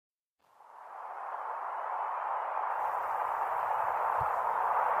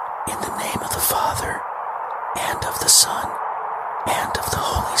In the name of the Father, and of the Son, and of the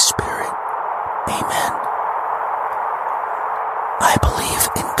Holy Spirit. Amen. I believe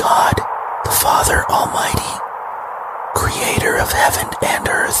in God, the Father Almighty, creator of heaven and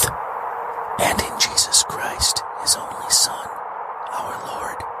earth, and in Jesus Christ, his only Son, our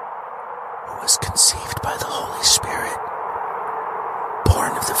Lord, who was conceived by the Holy Spirit,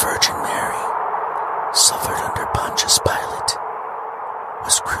 born of the Virgin Mary, suffered under Pontius Pilate,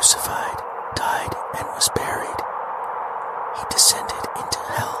 was crucified, died, and was buried. He descended into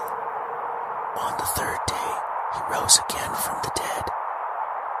hell. On the third day, he rose again from the dead.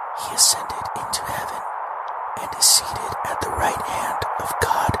 He ascended into heaven and is seated at the right hand of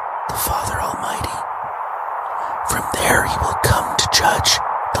God, the Father Almighty. From there he will come to judge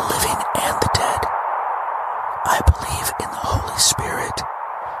the living and the dead. I believe in the Holy Spirit,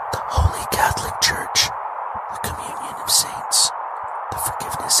 the Holy Catholic Church, the communion of saints, the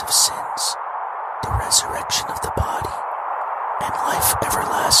forgiveness of sins, the resurrection of the body, and life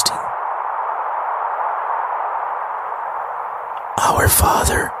everlasting. Our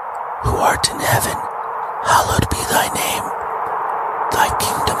Father, who art in heaven, hallowed be thy name. Thy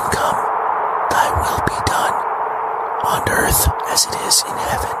kingdom come, thy will be done, on earth as it is in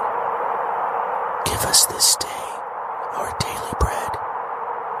heaven. Give us this day our daily bread,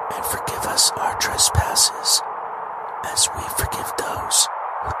 and forgive us our trespasses, as we forgive those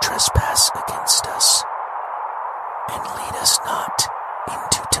who trespass against us. And lead us not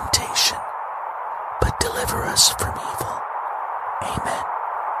into temptation, but deliver us from evil. Amen.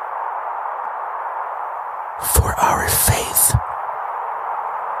 For our faith.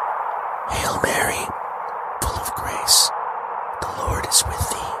 Hail Mary, full of grace, the Lord is with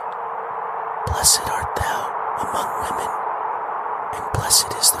thee. Blessed art thou among women, and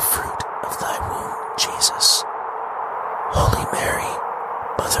blessed is the fruit of thy womb, Jesus. Holy Mary,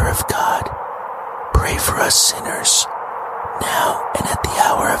 Mother of God, pray for us sinners, now and at the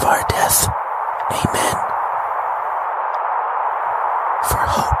hour of our death. Amen. For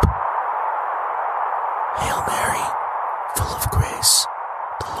hope. Hail Mary, full of grace,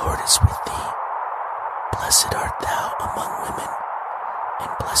 the Lord is with thee. Blessed art thou among women,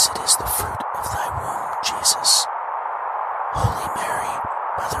 and blessed is the fruit of thy womb, Jesus. Holy Mary,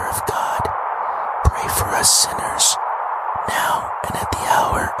 Mother of God, pray for us sinners, now and at the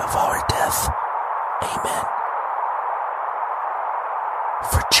hour of our death. Amen.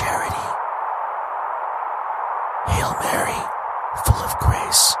 For charity. Hail Mary, full of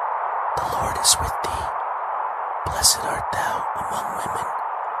grace, the Lord is with thee. Blessed art thou among women,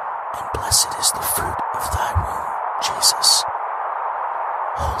 and blessed is the fruit of thy womb, Jesus.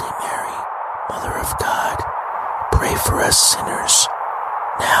 Holy Mary, Mother of God, pray for us sinners,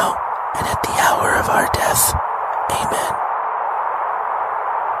 now and at the hour of our death. Amen.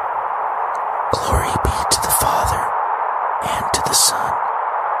 Glory be to the Father, and to the Son,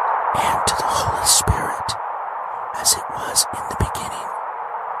 and to the Holy Spirit, as it was in the beginning,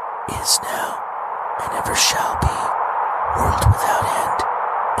 is now, and ever shall be, world without end.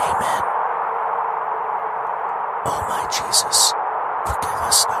 Amen. O my Jesus, forgive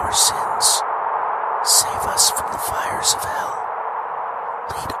us our sins, save us from the fires of hell,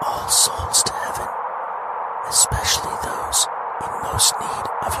 lead all souls to heaven, especially those in most need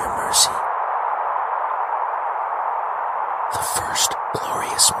of your mercy. The first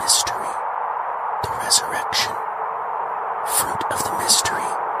glorious mystery, the resurrection. Fruit of the mystery,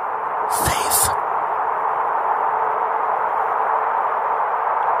 faith.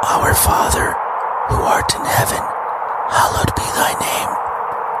 Our Father, who art in heaven, hallowed be thy name.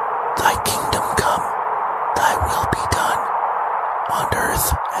 Thy kingdom come, thy will be done, on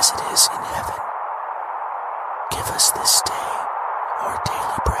earth as it is in heaven. Give us this day our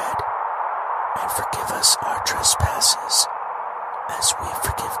daily bread, and forgive us our trespasses, as we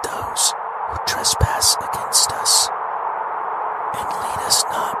forgive those who trespass against us. And lead us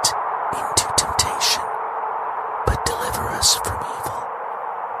not into temptation, but deliver us from evil.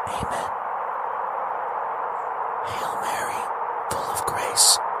 Amen. Hail Mary, full of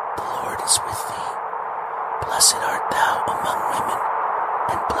grace, the Lord is with thee. Blessed art thou among women,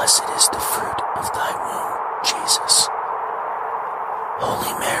 and blessed is the fruit of thy womb, Jesus.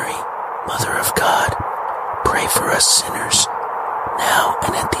 Holy Mary, Mother of God, pray for us sinners, now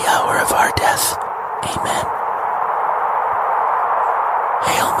and at the hour of our death. Amen.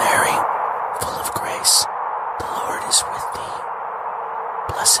 Hail Mary, full of grace, the Lord is with thee.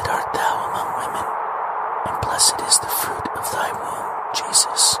 Blessed art thou among women, and blessed is the fruit of thy womb,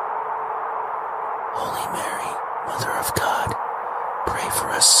 Jesus. Holy Mary, Mother of God, pray for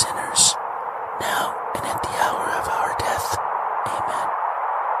us sinners, now and at the hour of our death. Amen.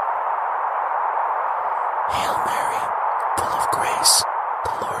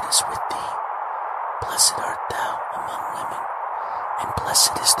 Blessed art thou among women, and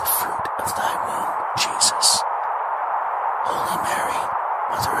blessed is the fruit of thy womb, Jesus. Holy Mary,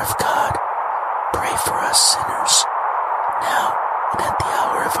 Mother of God, pray for us sinners, now and at the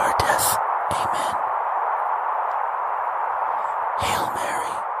hour of our death. Amen. Hail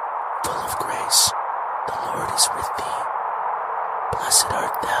Mary, full of grace, the Lord is with thee. Blessed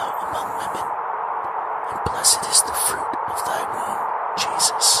art thou among women, and blessed is the fruit of thy womb,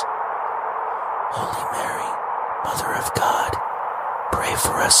 Jesus. Holy Mary, Mother of God, pray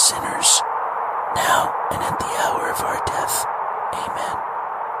for us sinners, now and at the hour of our death. Amen.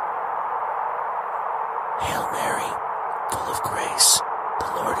 Hail Mary, full of grace,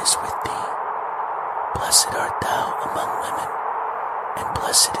 the Lord is with thee. Blessed art thou among women, and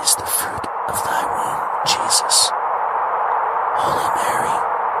blessed is the fruit of thy womb, Jesus. Holy Mary,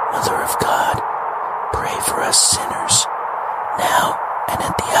 Mother of God, pray for us sinners, now and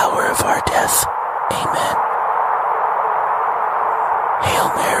at the hour of our death. Amen.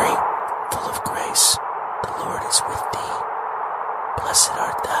 Hail Mary, full of grace, the Lord is with thee. Blessed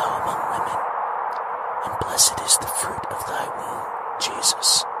art thou among women, and blessed is the fruit of thy womb,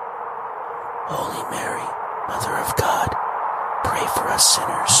 Jesus. Holy Mary, Mother of God, pray for us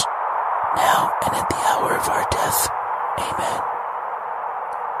sinners, now and at the hour of our death. Amen.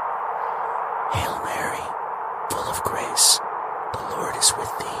 Hail Mary, full of grace, the Lord is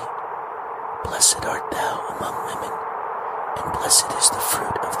with thee. Blessed art thou among women, and blessed is the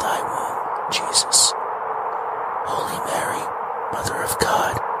fruit of thy womb, Jesus. Holy Mary, Mother of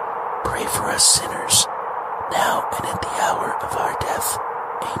God, pray for us sinners, now and at the hour of our death.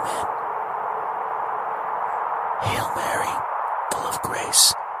 Amen. Hail Mary, full of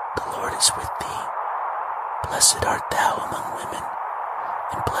grace, the Lord is with thee. Blessed art thou among women,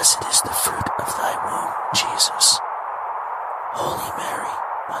 and blessed is the fruit of thy womb, Jesus. Holy Mary,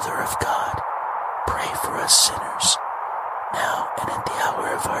 Mother of God, pray for us sinners, now and at the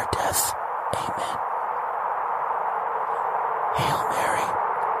hour of our death. Amen. Hail Mary,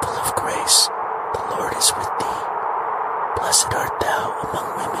 full of grace, the Lord is with thee. Blessed art thou among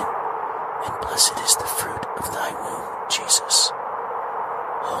women, and blessed is the fruit of thy womb, Jesus.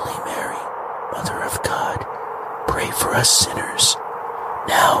 Holy Mary, Mother of God, pray for us sinners,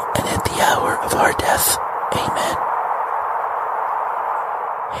 now and at the hour of our death. Amen.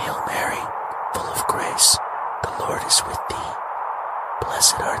 Hail Mary, full of grace, the Lord is with thee.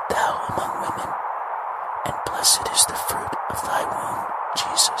 Blessed art thou among women, and blessed is the fruit of thy womb,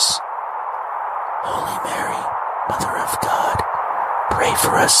 Jesus. Holy Mary, Mother of God, pray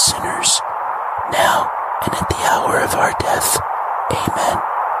for us sinners, now and at the hour of our death. Amen.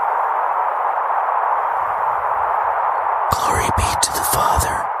 Glory be to the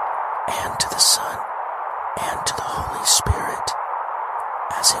Father, and to the Son, and to the Holy Spirit,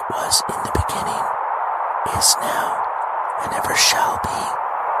 as it was in the beginning, is now, and ever shall be,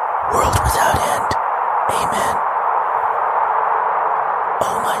 world without end. Amen. O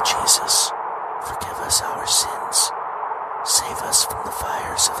my Jesus, forgive us our sins, save us from the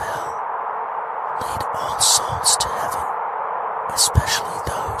fires of hell, lead all souls to heaven, especially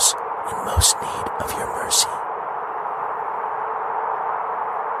those in most need of your mercy.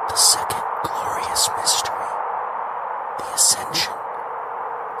 The second glorious mystery, the Ascension.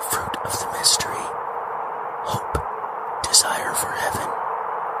 Fruit of the mystery, hope, desire for heaven.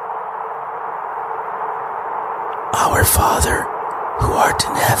 Our Father, who art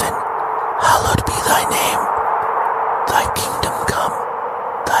in heaven, hallowed be thy name. Thy kingdom come,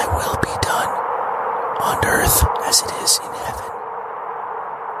 thy will be done, on earth as it is in heaven.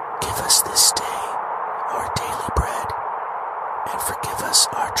 Give us this day our daily bread, and forgive us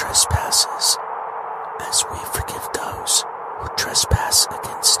our trespasses, as we forgive those who trespass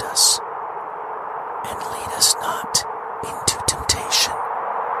against us. And lead us not into temptation,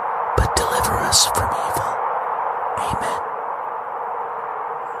 but deliver us from evil. Amen.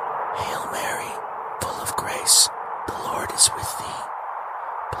 Hail Mary, full of grace, the Lord is with thee.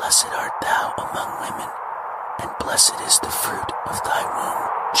 Blessed art thou among women, and blessed is the fruit of thy womb,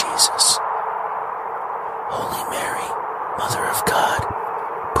 Jesus. Holy Mary, Mother of God,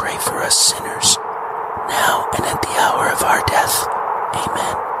 pray for us sinners, now and at the hour of our death.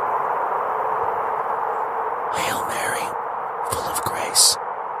 Amen. Hail Mary, full of grace,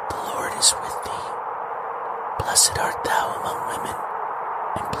 the Lord is with thee. Blessed art thou among women,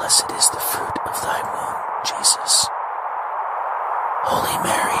 and blessed is the fruit of thy womb, Jesus. Holy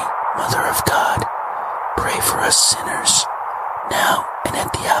Mary, Mother of God, pray for us sinners, now and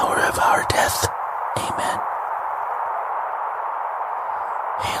at the hour of our death. Amen.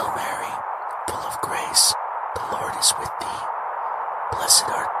 Hail Mary, full of grace, the Lord is with thee. Blessed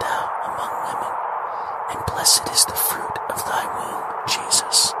art thou among women, and blessed is the fruit of thy womb,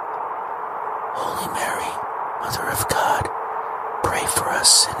 Jesus. Holy Mary, Mother of God, pray for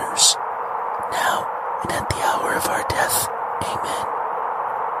us sinners, now and at the hour of our death. Amen.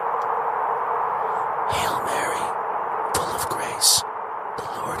 Hail Mary, full of grace, the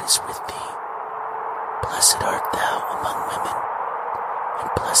Lord is with thee. Blessed art thou among women, and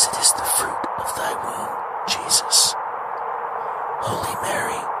blessed is the fruit of thy womb, Jesus. Holy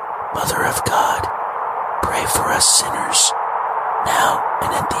Mary, Mother of God, pray for us sinners, now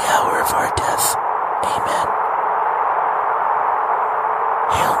and at the hour of our death. Amen.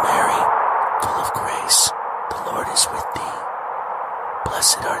 Hail Mary, full of grace, the Lord is with thee.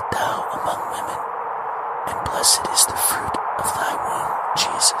 Blessed art thou among women, and blessed is the fruit of thy womb,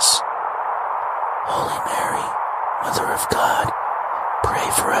 Jesus. Holy Mary, Mother of God, pray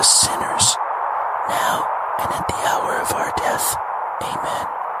for us sinners, now and at the hour of our death. Amen.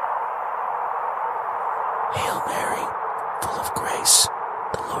 Hail Mary, full of grace,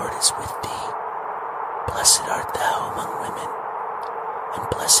 the Lord is with thee. Blessed art thou among women, and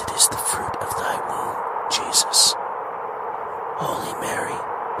blessed is the fruit of thy womb, Jesus. Holy Mary,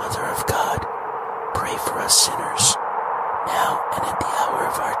 Mother of God, pray for us sinners, now and at the hour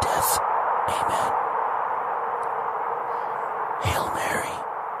of our death. Amen. Hail Mary,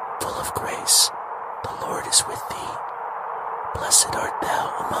 full of grace, the Lord is with thee. Blessed art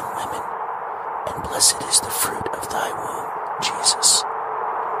thou among women, and blessed is the fruit of thy womb, Jesus.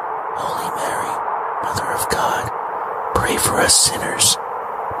 Holy Mary, Mother of God, pray for us sinners,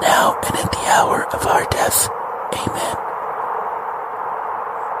 now and at the hour of our death. Amen.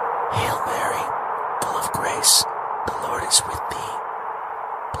 Hail Mary, full of grace, the Lord is with thee.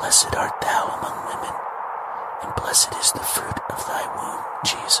 Blessed art thou among women, and blessed is the fruit of thy womb,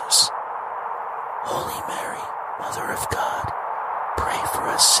 Jesus. Holy Mary, Mother of God, pray for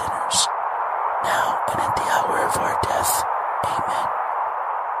us sinners, now and at the hour of our death. Amen.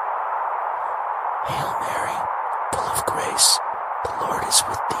 Hail Mary, full of grace, the Lord is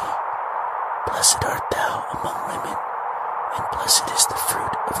with thee. Blessed art thou among women, and blessed is the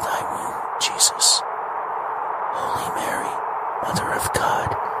fruit of thy womb, Jesus. Holy Mary, Mother of God,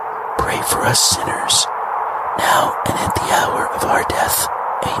 pray for us sinners, now and at the hour of our death.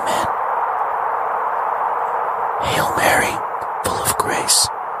 Amen. Hail Mary, full of grace,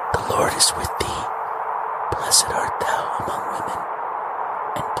 the Lord is with thee. Blessed art thou among women,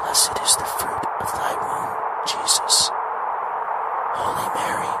 and blessed is the fruit of thy womb, Jesus. Holy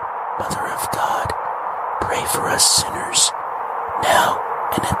Mary, Mother of God, pray for us sinners, now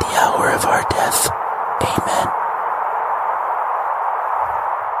and at the hour of our death. Amen.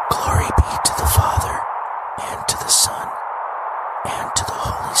 Glory be to the Father, and to the Son, and to the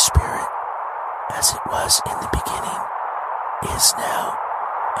Holy Spirit, as it was in the beginning, is now,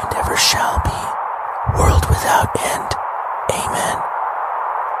 and ever shall be, world without end. Amen.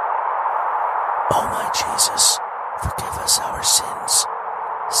 O my Jesus, forgive us our sins,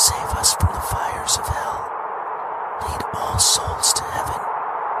 save us from the fires of hell, lead all souls to heaven,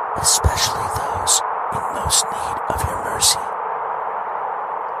 especially those in most need of your mercy.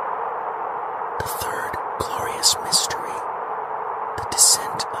 The third glorious mystery, the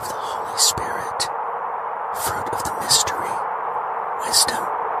descent of the Holy Spirit. Fruit of the mystery, wisdom,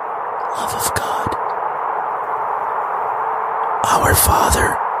 love of God. Our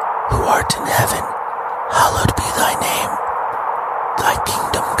Father, who art in heaven, hallowed be thy name. Thy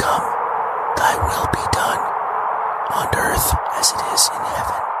kingdom come, thy will be done, on earth as it is in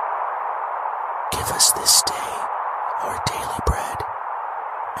heaven. Give us this day our daily bread,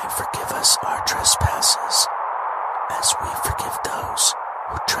 and forgive us our trespasses, as we forgive those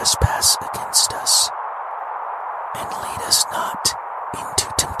who trespass against us. And lead us not into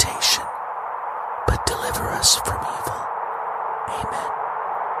temptation, but deliver us from evil. Amen.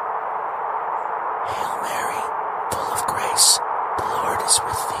 Hail Mary, full of grace, the Lord is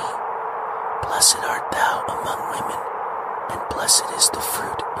with thee. Blessed art thou among women, and blessed is the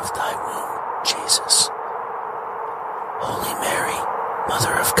fruit of thy womb, Jesus. Holy Mary,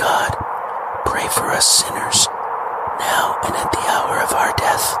 Mother of God, pray for us sinners, now and at the hour of our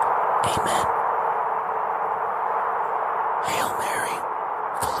death. Amen. Hail Mary,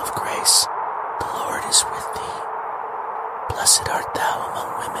 full of grace, the Lord is with thee. Blessed art thou among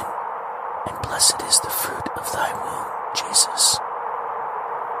women, and blessed is the fruit of thy womb, Jesus.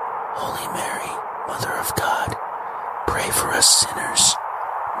 Holy Mary, Mother of God, pray for us sinners,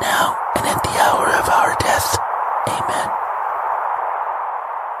 now and at the hour of our death. Amen.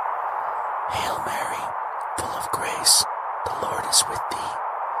 Hail Mary, full of grace, the Lord is with thee.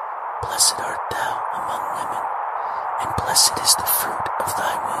 Blessed art thou among women, and blessed is the fruit of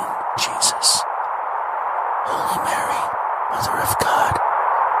thy womb, Jesus. Holy Mary, Mother of God,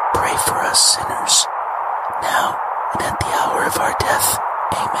 pray for us sinners, now and at the hour of our death.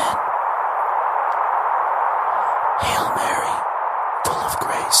 Amen. Hail Mary, full of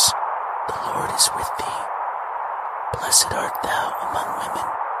grace, the Lord is with thee. Blessed art thou among women,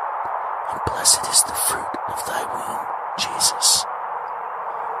 and blessed is the fruit of thy womb, Jesus.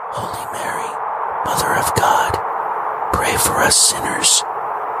 Holy Mary, Mother of God, pray for us sinners,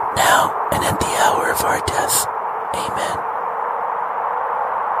 now and at the hour of our death. Amen.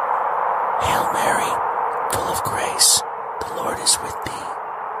 Hail Mary, full of grace, the Lord is with thee.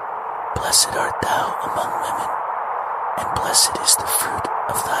 Blessed art thou among women, and blessed is the fruit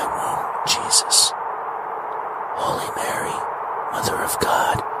of thy womb, Jesus. Holy Mary, Mother of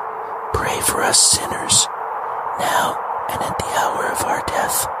God, pray for us sinners, now and at the hour of our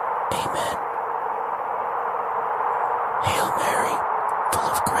death. Amen. Hail Mary, full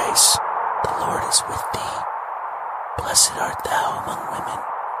of grace, the Lord is with thee. Blessed art thou among women,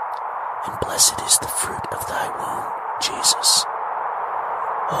 and blessed is the fruit of thy womb, Jesus.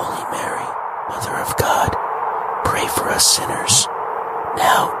 Holy Mary, Mother of God, pray for us sinners,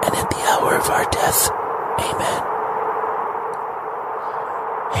 now and at the hour of our death. Amen.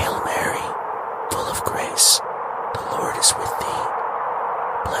 Hail Mary, full of grace, the Lord is with thee.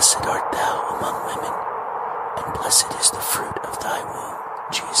 Blessed art thou among women, and blessed is the fruit of thy womb,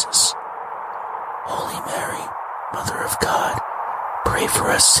 Jesus. Holy Mary, Mother of God, pray for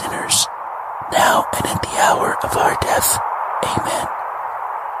us sinners, now and at the hour of our death. Amen.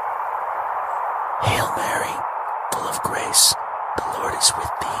 Hail Mary, full of grace, the Lord is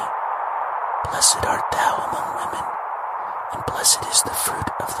with thee. Blessed art thou among women, and blessed is the fruit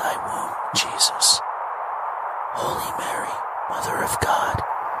of thy womb, Jesus. Holy Mary, Mother of God,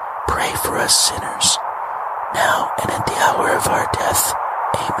 pray for us sinners, now and at the hour of our death.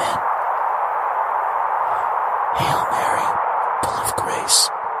 Amen. Hail Mary, full of grace,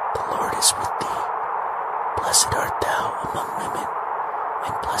 the Lord is with thee. Blessed art thou among women,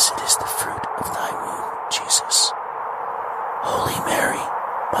 and blessed is the fruit of thy womb, Jesus. Holy Mary,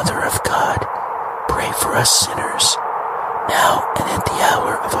 Mother of God, pray for us sinners, now and at the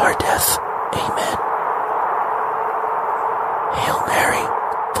hour of our death. Amen. Hail Mary,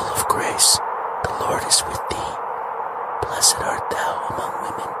 full of grace, the Lord is with thee. Blessed art thou among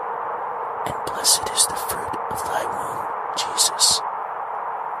women, and blessed is the fruit of thy womb, Jesus.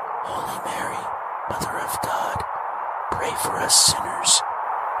 Holy Mary, Mother of God, pray for us sinners,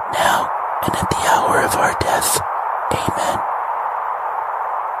 now and at the hour of our death. Amen.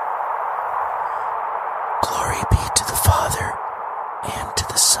 Glory be to the Father, and to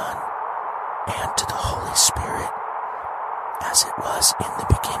the Son, and to the Holy Spirit, as it was in the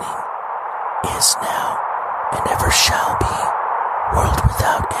beginning, is now, and ever shall be, world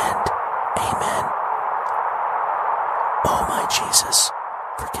without end. Amen. O my Jesus,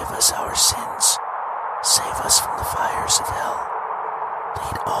 forgive us our sins, save us from the fires of hell,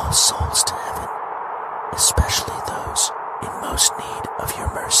 lead all souls to heaven, especially those in most need of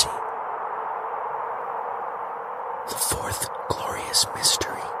your mercy. The fourth glorious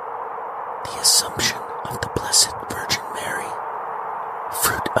mystery, the Assumption of the Blessed Virgin Mary.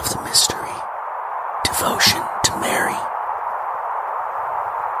 Fruit of the mystery, devotion to Mary.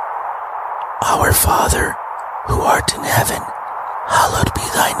 Our Father, who art in heaven, hallowed be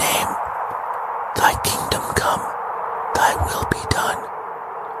thy name. Thy kingdom come, thy will be done,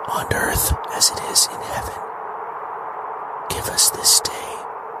 on earth as it is in heaven. Give us this day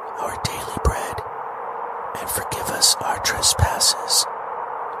our daily bread, and forgive us our trespasses,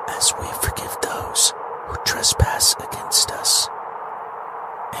 as we forgive those who trespass against us.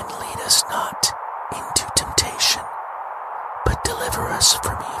 And lead us not into temptation, but deliver us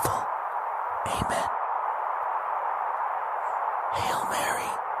from evil. Amen. Hail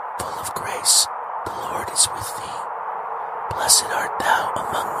Mary, full of grace, the Lord is with thee. Blessed art thou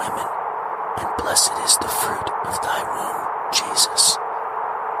among women, and blessed is the fruit of thy womb, Jesus.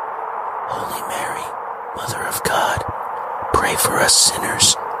 Holy Mary, Mother of God, pray for us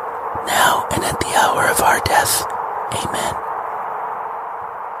sinners, now and at the hour of our death. Amen.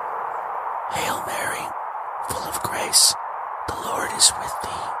 Hail Mary, full of grace, the Lord is with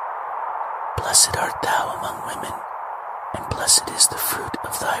thee. Blessed art thou among women, and blessed is the fruit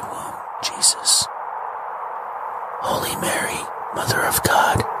of thy womb, Jesus. Holy Mary, Mother of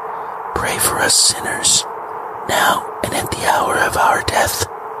God, pray for us sinners, now and at the hour of our death.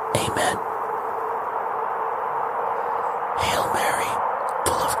 Amen. Hail Mary,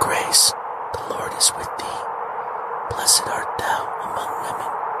 full of grace, the Lord is with thee. Blessed art thou among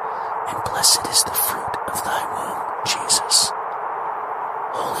women, and blessed is the fruit of thy womb, Jesus.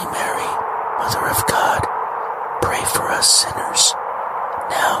 Holy Mary, Mother of God, us sinners,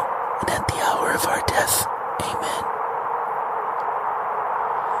 now and at the hour of our death. Amen.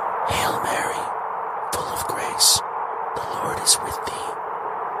 Hail Mary, full of grace, the Lord is with thee.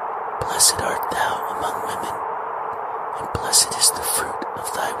 Blessed art thou among women, and blessed is the fruit of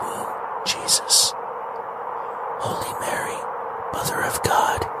thy womb, Jesus. Holy Mary, Mother of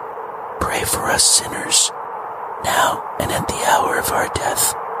God, pray for us sinners, now and at the hour of our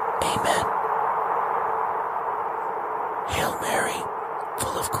death. Amen. Hail Mary,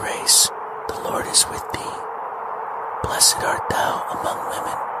 full of grace, the Lord is with thee. Blessed art thou among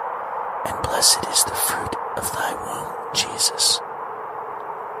women, and blessed is the fruit of thy womb, Jesus.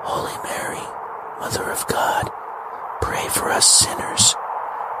 Holy Mary, Mother of God, pray for us sinners,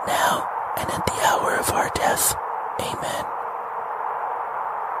 now and at the hour of our death. Amen.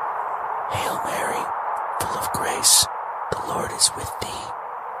 Hail Mary, full of grace, the Lord is with thee.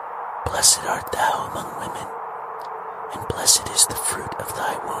 Blessed art thou among women, and blessed is the fruit of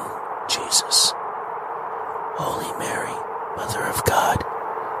thy womb, Jesus. Holy Mary, Mother of God,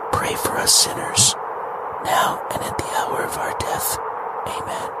 pray for us sinners, now and at the hour of our death.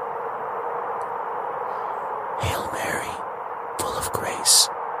 Amen. Hail Mary, full of grace,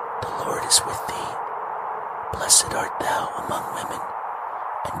 the Lord is with thee. Blessed art thou among women,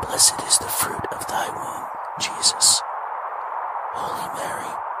 and blessed is the fruit of thy womb, Jesus. Holy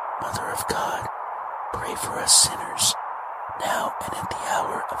Mary, Mother of God, pray for us sinners, now and at the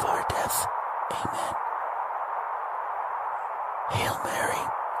hour of our death. Amen. Hail Mary,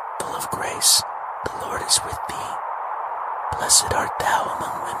 full of grace, the Lord is with thee. Blessed art thou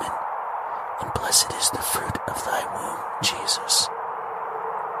among women, and blessed is the fruit of thy womb, Jesus.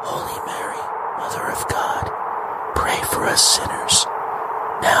 Holy Mary, Mother of God, pray for us sinners,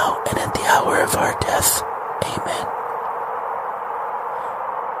 now and at the hour of our death. Amen.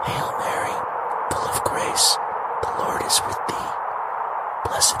 Hail Mary, full of grace, the Lord is with thee.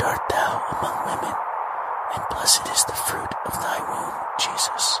 Blessed art thou among women, and blessed is the fruit of thy womb,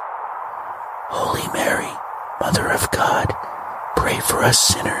 Jesus. Holy Mary, Mother of God, pray for us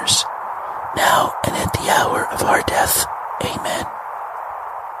sinners, now and at the hour of our death. Amen.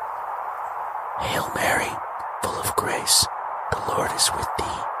 Hail Mary, full of grace, the Lord is with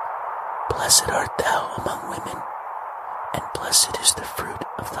thee. Blessed art thou among women, and blessed is the fruit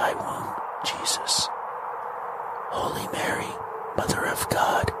of thy womb, Jesus. Holy Mary, Mother of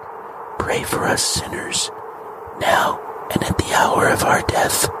God, pray for us sinners, now and at the hour of our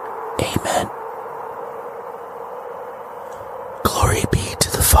death. Amen. Glory be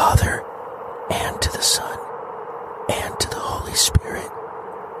to the Father, and to the Son, and to the Holy Spirit,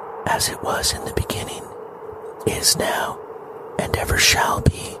 as it was in the beginning, is now, and ever shall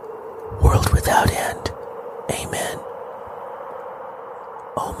be, world without end. Amen.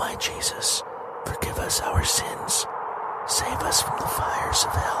 O my Jesus, forgive us our sins, save us from the fires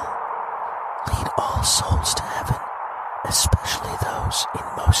of hell, lead all souls to heaven, especially those in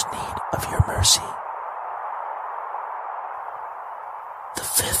most need of your mercy. The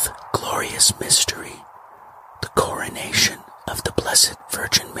fifth glorious mystery, the coronation of the Blessed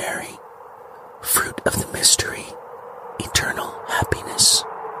Virgin Mary. Fruit of the mystery, eternal happiness.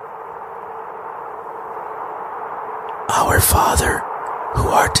 Our Father, who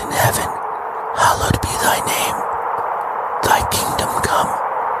art in heaven, hallowed be thy name. Thy kingdom come,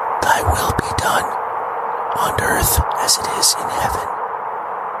 thy will be done, on earth as it is in heaven.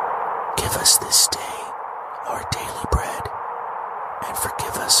 Give us this day our daily bread, and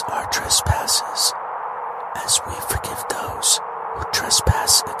forgive us our trespasses, as we forgive those who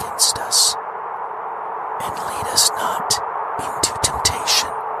trespass against us. And lead us not into temptation,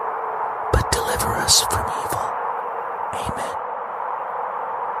 but deliver us from evil. Amen.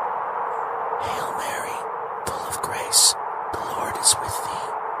 Hail Mary, full of grace, the Lord is with thee.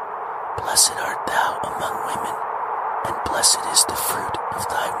 Blessed art thou among women, and blessed is the fruit of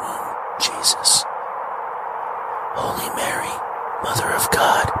thy womb, Jesus. Holy Mary, Mother of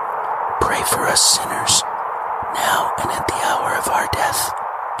God, pray for us sinners, now and at the hour of our death.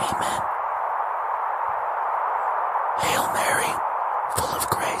 Amen. Hail Mary, full of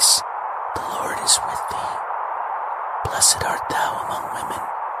grace, the Lord is with thee. Blessed art thou among women,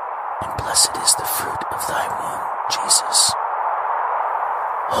 and blessed is the fruit of thy womb, Jesus.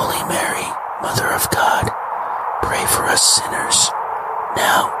 Holy Mary, Mother of God, pray for us sinners,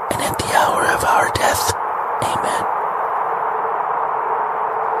 now and at the hour of our death. Amen.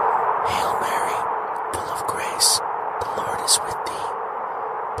 Hail Mary, full of grace, the Lord is with thee.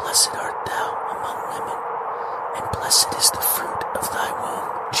 Blessed art thou among women, and blessed is the fruit of thy womb,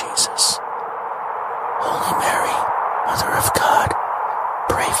 Jesus. Holy Mary, Mother of God,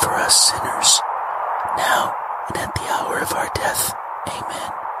 pray for us sinners, now and at the hour of our death.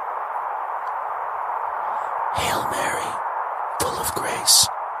 Amen. Hail Mary, full of grace,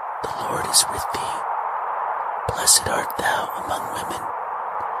 the Lord is with thee. Blessed art thou among women,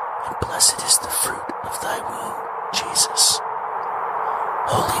 and blessed is the fruit of thy womb, Jesus.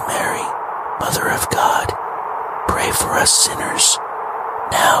 Holy Mary, Mother of God, pray for us sinners,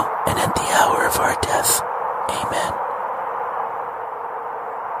 now and at the hour of our death. Amen.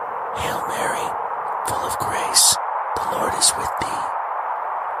 Hail Mary, full of grace, the Lord is with thee.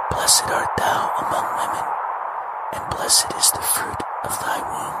 Blessed art thou among women, and blessed is the fruit of thy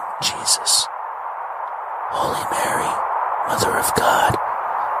womb, Jesus. Holy Mary, Mother of God,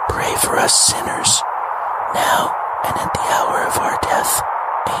 pray for us sinners, now and at the hour of our death.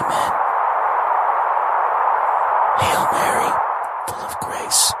 Amen. Hail Mary, full of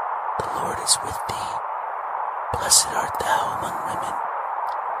grace, the Lord is with thee. Blessed art thou among women,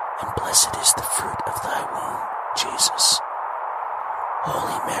 and blessed is the fruit of thy womb, Jesus.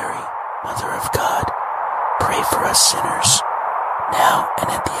 Holy Mary, Mother of God, pray for us sinners, now and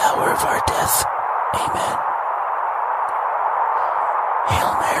at the hour of our death. Amen.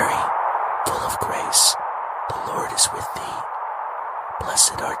 Hail Mary, full of grace, the Lord is with thee.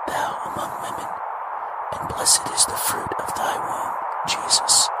 Blessed art thou among women, and blessed is the fruit of thy womb,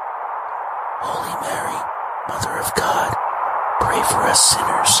 Jesus. Holy Mary, Mother of God, pray for us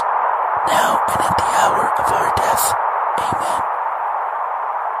sinners, now and at the hour of our death. Amen.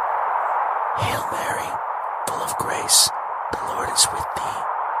 Hail Mary, full of grace, the Lord is with thee.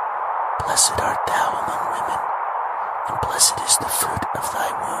 Blessed art thou among women, and blessed is the fruit of thy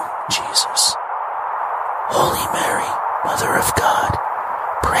womb, Jesus. Holy Mary, Mother of God,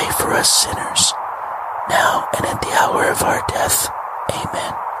 pray for us sinners, now and at the hour of our death.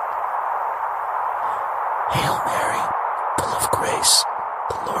 Amen. Hail Mary, full of grace,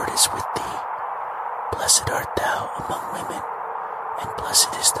 the Lord is with thee. Blessed art thou among women, and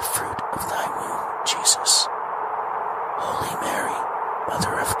blessed is the fruit of thy womb, Jesus. Holy Mary,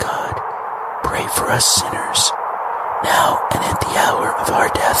 Mother of God, pray for us sinners, now and at the hour of our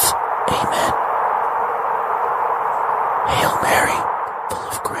death. Amen. Hail Mary, full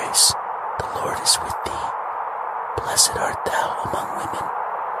of grace, the Lord is with thee. Blessed art thou among women,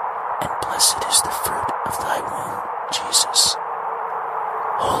 and blessed is the fruit of thy womb, Jesus.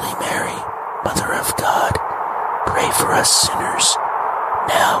 Holy Mary, Mother of God, pray for us sinners,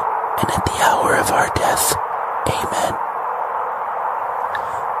 now and at the hour of our death. Amen.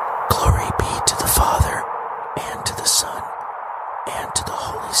 Glory be to the Father, and to the Son, and to the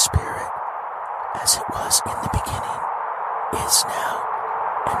Holy Spirit, as it was in the beginning, is now,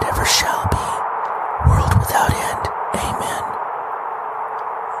 and ever shall be, world without end. Amen.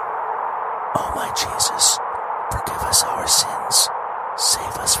 O my Jesus, forgive us our sins,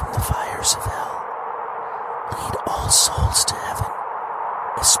 save us from the fires of hell. Lead all souls to heaven,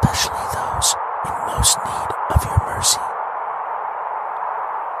 especially those in most need of your mercy.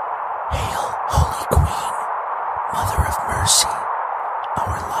 Hail, Holy Queen, Mother of Mercy,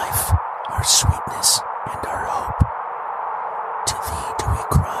 our life, our sweetness, and our hope. To thee do we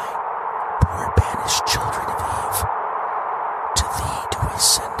cry, poor banished children of Eve. To thee do we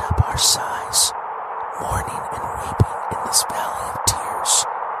send up our sighs, mourning and weeping in this valley of tears.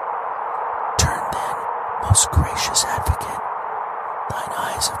 Turn then, most gracious Advocate, thine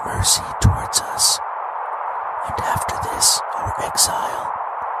eyes of mercy towards us, and after this our exile,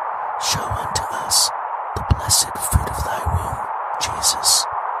 show unto us the blessed fruit of thy womb, Jesus.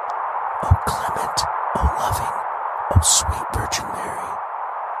 O clement, O loving, O sweet Virgin Mary,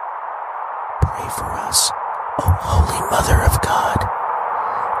 pray for us, O Holy Mother of God,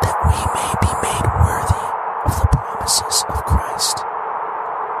 that we may be made worthy of the promises of Christ.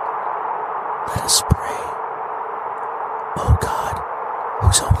 Let us pray. O God,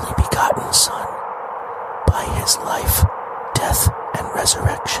 whose only begotten Son, by his life, death, and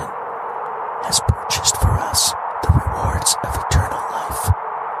resurrection, has purchased for us the rewards of eternal life,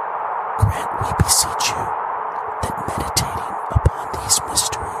 grant, we beseech you, that meditating upon these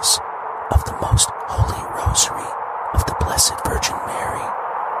mysteries of the most holy Rosary of the Blessed Virgin Mary,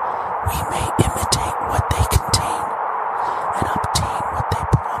 we may imitate what they contain and obtain what they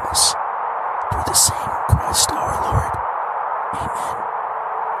promise, through the same Christ our Lord. Amen.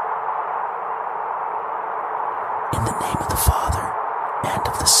 In the name of the Father, and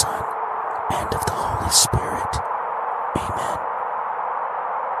of the Son, and of the Holy Spirit.